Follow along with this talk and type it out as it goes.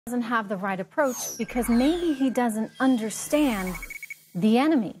Doesn't have the right approach because maybe he doesn't understand the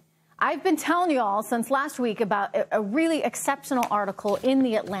enemy. I've been telling you all since last week about a really exceptional article in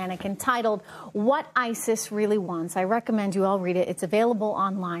The Atlantic entitled What ISIS Really Wants. I recommend you all read it. It's available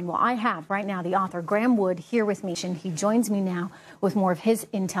online. Well, I have right now the author, Graham Wood, here with me. And he joins me now with more of his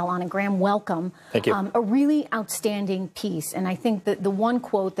intel on it. Graham, welcome. Thank you. A really outstanding piece. And I think that the one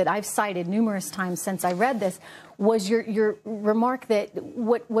quote that I've cited numerous times since I read this was your remark that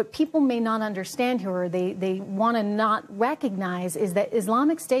what people may not understand here, or they want to not recognize, is that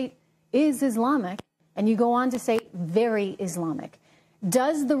Islamic State is Islamic, and you go on to say very Islamic.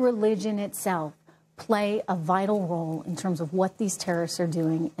 Does the religion itself play a vital role in terms of what these terrorists are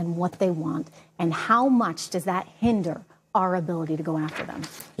doing and what they want, and how much does that hinder our ability to go after them?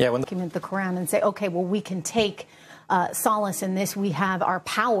 Yeah, when document the Quran and say, okay, well, we can take solace in this, we have our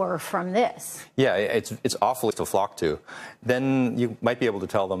power from this. Yeah, it's awful to flock to. Then you might be able to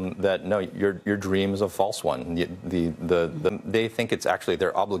tell them that, no, your dream is a false one. They think it's actually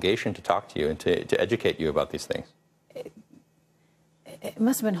their obligation to talk to you and to educate you about these things. It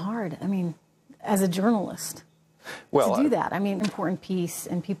must have been hard, I mean, as a journalist, to do that. I mean, important piece,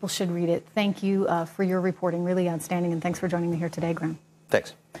 and people should read it. Thank you for your reporting, really outstanding, and thanks for joining me here today, Graham.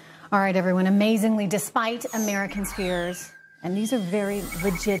 Thanks. All right, everyone. Amazingly, despite Americans' fears, and these are very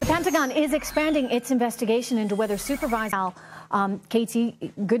legit, the Pentagon is expanding its investigation into whether Supervisor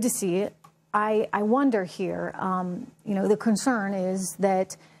Katie, good to see you. I wonder here, you know, the concern is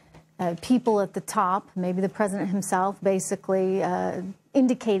that people at the top, maybe the president himself, basically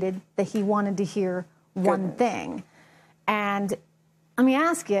indicated that he wanted to hear one thing. And let me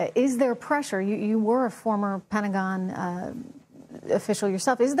ask you, is there pressure? You were a former Pentagon official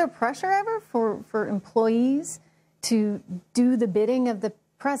yourself. Is there pressure ever for employees to do the bidding of the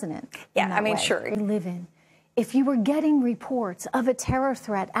president? Yeah, I mean, sure. We live in. If you were getting reports of a terror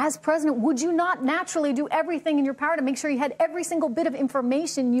threat as president, would you not naturally do everything in your power to make sure you had every single bit of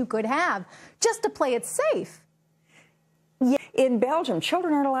information you could have just to play it safe? Yeah. In Belgium,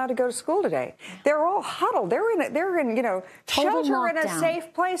 children aren't allowed to go to school today. They're all huddled. They're in you know, shelter in a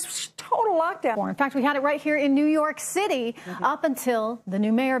safe place. Total lockdown. In fact, we had it right here in New York City up until the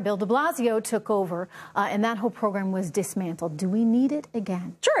new mayor, Bill de Blasio, took over, and that whole program was dismantled. Do we need it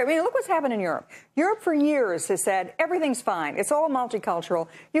again? Sure. I mean, look what's happened in Europe. Europe for years has said everything's fine. It's all multicultural.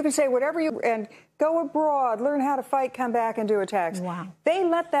 You can say whatever you and go abroad, learn how to fight, come back and do attacks. Wow. They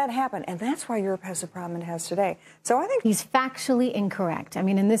let that happen, and that's why Europe has the problem it has today. So I think he's factually incorrect. I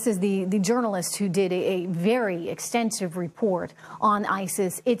mean, and this is the journalist who did a very extensive report on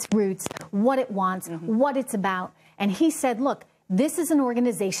ISIS, its roots, what it wants, what it's about. And he said, look, this is an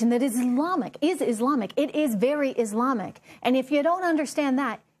organization that is Islamic. It is very Islamic. And if you don't understand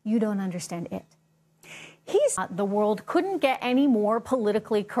that, you don't understand it. The world couldn't get any more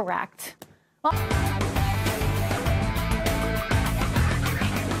politically correct. Well,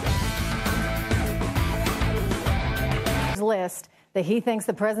 list that he thinks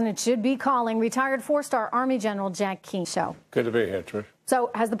the president should be calling retired four-star Army General Jack Keane. Show. Good to be here, Trish. So,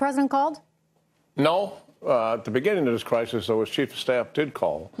 has the president called? No. At the beginning of this crisis, though, his chief of staff did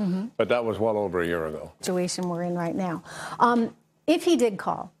call, but that was well over a year ago. Situation we're in right now. If he did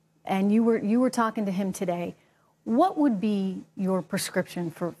call, and you were talking to him today, what would be your prescription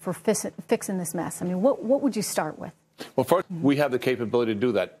for fixing this mess? I mean, what would you start with? Well, first, we have the capability to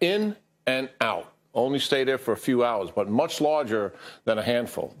do that in and out. Only stay there for a few hours, but much larger than a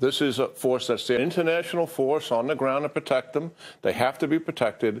handful. This is a force that's the international force on the ground to protect them. They have to be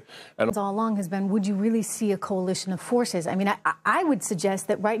protected. And all along has been, would you really see a coalition of forces? I mean, I would suggest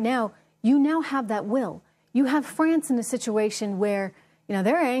that right now, you now have that will. You have France in a situation where, you know,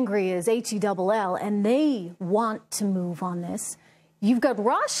 they're angry as HELL, and they want to move on this. You've got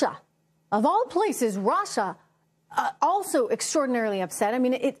Russia, of all places, Russia, also extraordinarily upset. I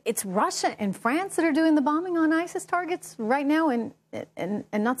mean, it's Russia and France that are doing the bombing on ISIS targets right now, and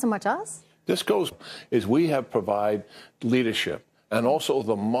not so much us. This is we have provide leadership and also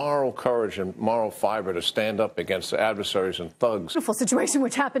the moral courage and moral fiber to stand up against the adversaries and thugs. Beautiful situation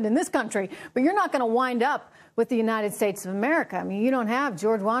which happened in this country, but you're not going to wind up with the United States of America. I mean, you don't have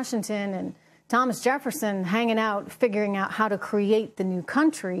George Washington and Thomas Jefferson hanging out, figuring out how to create the new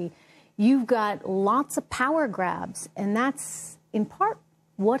country. You've got lots of power grabs, and that's, in part,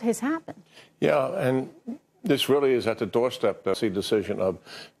 what has happened. Yeah, and this really is at the doorstep, the decision of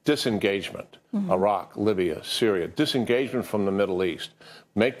disengagement. Iraq, Libya, Syria, disengagement from the Middle East.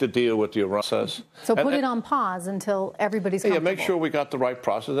 make the deal with the Iran process. So put it on pause until everybody's comfortable. Yeah, make sure we got the right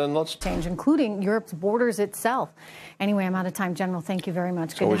process, and let's change, including Europe's borders itself. Anyway, I'm out of time. General, thank you very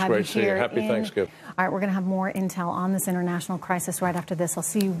much. Good to have you here. Happy Thanksgiving. All right, we're going to have more intel on this international crisis right after this. I'll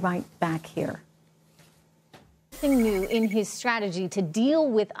see you right back here. Nothing new in his strategy to deal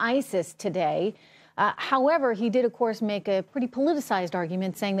with ISIS today. However, he did, of course, make a pretty politicized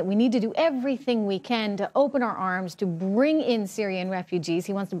argument saying that we need to do everything we can to open our arms to bring in Syrian refugees.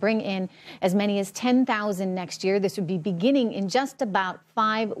 He wants to bring in as many as 10,000 next year. This would be beginning in just about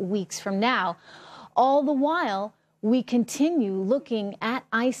 5 weeks from now. All the while, we continue looking at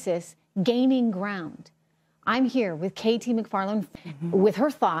ISIS gaining ground. I'm here with Katie McFarland with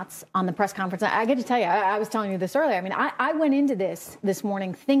her thoughts on the press conference. I got to tell you, I was telling you this earlier. I mean, I went into this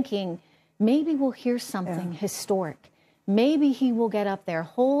morning thinking maybe we'll hear something historic. Maybe he will get up there,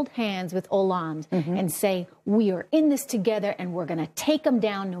 hold hands with Hollande and say, we are in this together and we're going to take them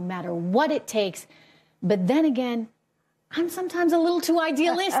down no matter what it takes. But then again, I'm sometimes a little too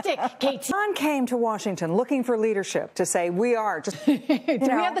idealistic, Katie. John came to Washington looking for leadership to say we are just. Do we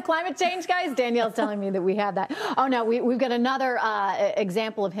have the climate change, guys? Danielle's telling me that we have that. Oh, no, we've got another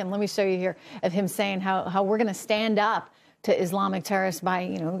example of him. Let me show you here of him saying how we're going to stand up to Islamic terrorists by,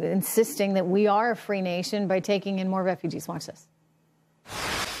 insisting that we are a free nation by taking in more refugees. Watch this.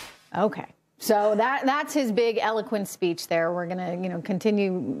 Okay. So that's his big eloquent speech there. We're going to,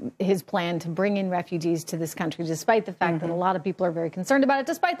 continue his plan to bring in refugees to this country, despite the fact that a lot of people are very concerned about it,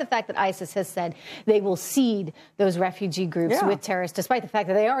 despite the fact that ISIS has said they will seed those refugee groups with terrorists, despite the fact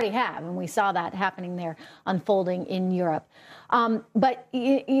that they already have. And we saw that happening there unfolding in Europe. But,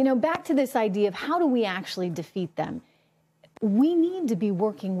 back to this idea of how do we actually defeat them? We need to be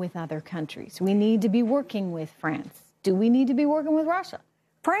working with other countries. We need to be working with France. Do we need to be working with Russia?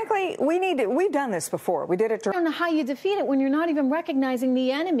 Frankly, we've done this before. We did it. I don't know how you defeat it when you're not even recognizing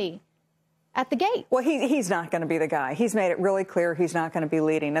the enemy at the gate. Well, he's not going to be the guy. He's made it really clear he's not going to be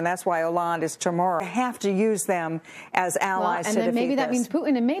leading, and that's why Hollande is tomorrow. Have to use them as allies to defeat this. And then maybe that means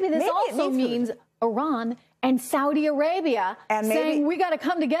Putin, and maybe this also means Iran and Saudi Arabia and saying we got to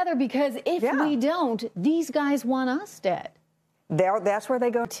come together because if we don't, these guys want us dead. That's where they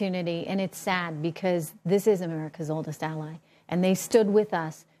go. Opportunity, and it's sad because this is America's oldest ally, and they stood with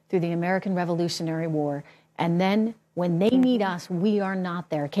us through the American Revolutionary War. And then when they need us, we are not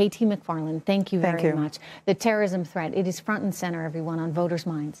there. KT McFarland, thank you very much. The terrorism threat, it is front and center, everyone, on voters'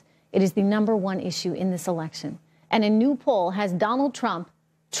 minds. It is the #1 issue in this election. And a new poll has Donald Trump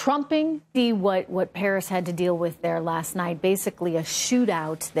trumping what Paris had to deal with there last night, basically a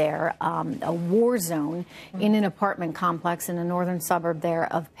shootout there, a war zone in an apartment complex in a northern suburb there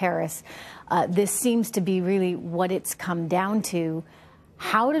of Paris. This seems to be really what it's come down to.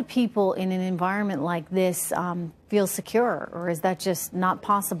 How do people in an environment like this feel secure, or is that just not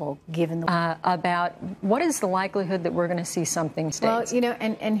possible given the... About what is the likelihood that we're going to see something staged? Well,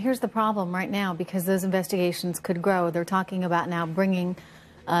 and here's the problem right now, because those investigations could grow. They're talking about now bringing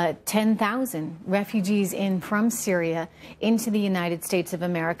 10,000 refugees in from Syria into the United States of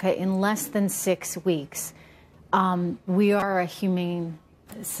America in less than 6 weeks. We are a humane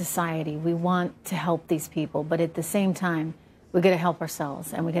society. We want to help these people, but at the same time, we got to help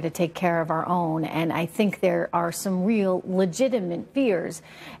ourselves and we got to take care of our own. And I think there are some real legitimate fears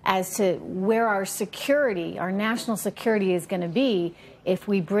as to where our security, our national security is going to be if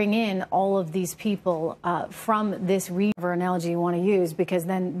we bring in all of these people from this region, or analogy you want to use, because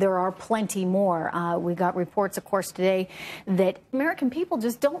then there are plenty more. We got reports, of course, today that American people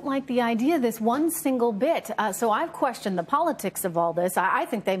just don't like the idea of this one single bit. So I've questioned the politics of all this. I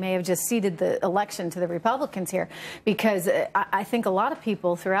think they may have just ceded the election to the Republicans here, because I think a lot of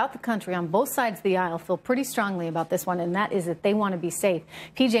people throughout the country on both sides of the aisle feel pretty strongly about this one, and that is that they want to be safe.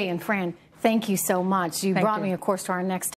 PJ and Fran, thank you so much. You brought me, of course, to our next